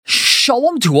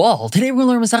Shalom to all. Today we're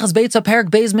going to learn Maseches Beitzah, Perek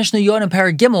Beis, Mishnah Yod, and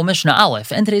Perek Gimel, Mishnah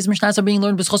Aleph. And today's Mishnahs are being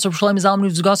learned b'schos of Shalom Zalman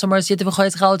Uvzgas Amar Siyat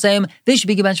V'Chayetz Chalatzim. They should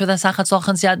be given with Asachat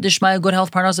Tzolchan Siyat Dishmaya, good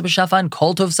health, Parnasa B'Shafa, and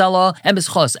Kol Tov Salah. And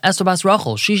b'schos Esther Bas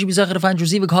Rachel, she should be zechet to find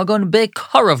Druzivik Hagon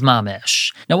Be'Karav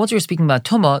Mamish. Now, once we were speaking about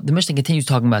Tumah, the Mishnah continues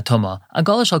talking about Tumah.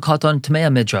 Agala Shal Katan Tamei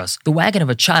Midras, the wagon of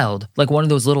a child, like one of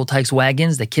those little tykes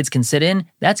wagons that kids can sit in,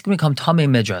 that's going to become Tamei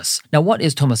Midras. Now, what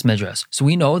is Tumas Midras? So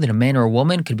we know that a man or a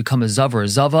woman could become a Zav or a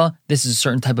Zava. This is a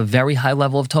certain type of very high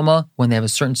level of Toma when they have a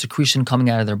certain secretion coming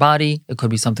out of their body. It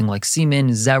could be something like semen,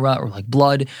 zera, or like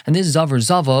blood. And this Zav or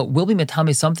Zava will be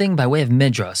metame something by way of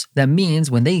Midras. That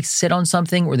means when they sit on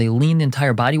something or they lean the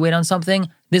entire body weight on something,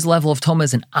 this level of Toma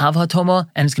is an Avha Toma,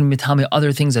 and it's going to be Tame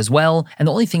other things as well. And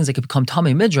the only things that could become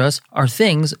Tame Midras are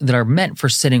things that are meant for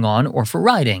sitting on or for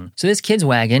riding. So this kid's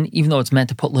wagon, even though it's meant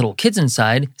to put little kids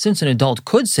inside, since an adult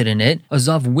could sit in it, a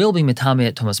Zav will be Metame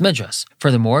at Tomas Midras.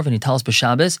 Furthermore, if any talis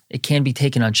b'Shabbos, it can be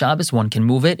taken on Shabbos, one can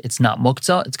move it, it's not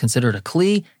Muktzah, it's considered a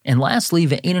Kli. And lastly,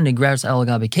 Ve'ena Negras El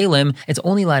Gabi Kalim, it's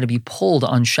only allowed to be pulled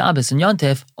on Shabbos and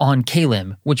Yontif on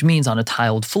Kalim, which means on a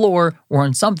tiled floor or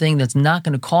on something that's not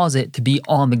going to cause it to be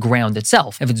on the ground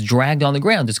itself. If it's dragged on the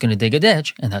ground, it's going to dig a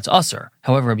ditch, and that's usser.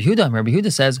 However, Rabbi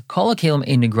Huda says, Kol Kalim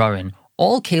ein Negrarin.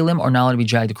 All kalim are not allowed to be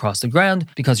dragged across the ground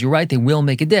because you're right, they will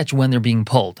make a ditch when they're being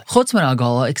pulled. Chutz min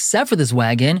agala, except for this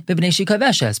wagon, b'bnei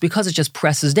shikaveshes, because it just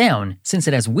presses down. Since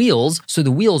it has wheels, so the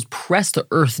wheels press the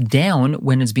earth down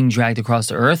when it's being dragged across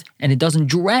the earth, and it doesn't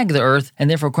drag the earth, and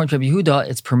therefore, according to Rabbi Yehuda,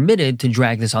 it's permitted to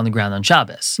drag this on the ground on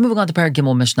Shabbos. Moving on to Perek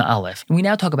Gimel Mishnah Aleph, and we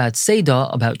now talk about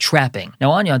Seidah, about trapping. Now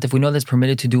on Yontif, we know that's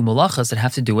permitted to do malachas that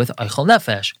have to do with Eichel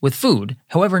Nefesh, with food.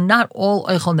 However, not all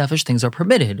Eichel Nefesh things are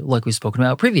permitted, like we've spoken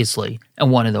about previously. And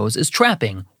one of those is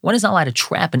trapping. One is not allowed to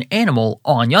trap an animal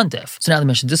on Yontif. So now the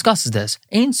Mishnah discusses this.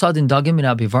 Ein sadin dagim min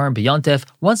abivarim b'Yontif.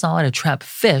 One's not allowed to trap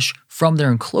fish from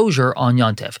their enclosure on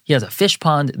Yontif. He has a fish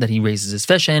pond that he raises his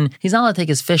fish in. He's not allowed to take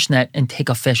his fish net and take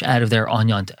a fish out of there on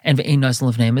Yontif. And ve'ein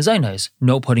noisen lefneim mezainos.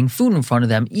 No putting food in front of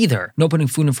them either. No putting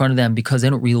food in front of them because they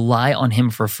don't rely on him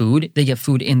for food. They get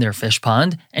food in their fish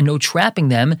pond. And no trapping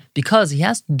them because he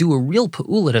has to do a real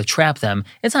pa'ula to trap them.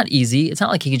 It's not easy. It's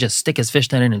not like he can just stick his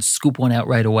fish net in and scoop one out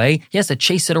right away. He has to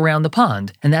chase it around the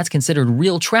pond. And that's considered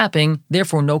real trapping,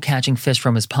 therefore no catching fish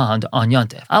from his pond on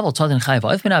Yontif.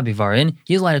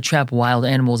 He is allowed to trap wild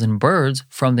animals and birds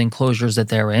from the enclosures that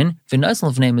they're in,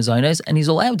 and he's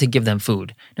allowed to give them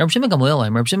food. Now, Reb Shimon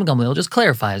Gamliel just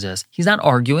clarifies this. He's not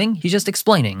arguing, he's just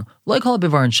explaining. Like all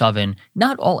bivar and shavin,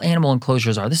 not all animal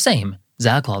enclosures are the same.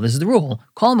 Zakla, this is the rule.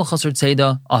 Call mechusar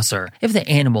tzeda aser. If the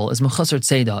animal is mechusar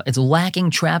tzeda, it's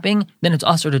lacking trapping, then it's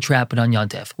aser to trap it on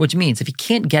Yontif. Which means if he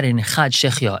can't get it in chad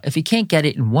shechya, if he can't get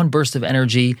it in one burst of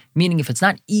energy, meaning if it's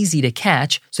not easy to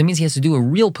catch, so it means he has to do a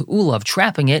real pe'ula of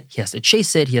trapping it, he has to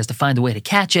chase it, he has to find a way to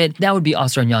catch it, that would be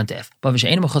aser on Yontif. But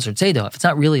if it's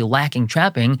not really lacking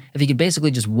trapping, if he could basically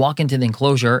just walk into the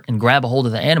enclosure and grab a hold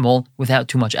of the animal without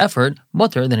too much effort,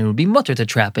 mutter, then it would be mutter to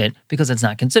trap it because it's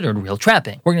not considered real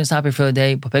trapping. We're going to stop here for the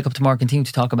day, but pick up tomorrow, continue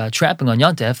to talk about trapping on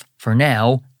Yontif. For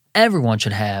now, everyone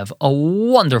should have a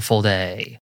wonderful day.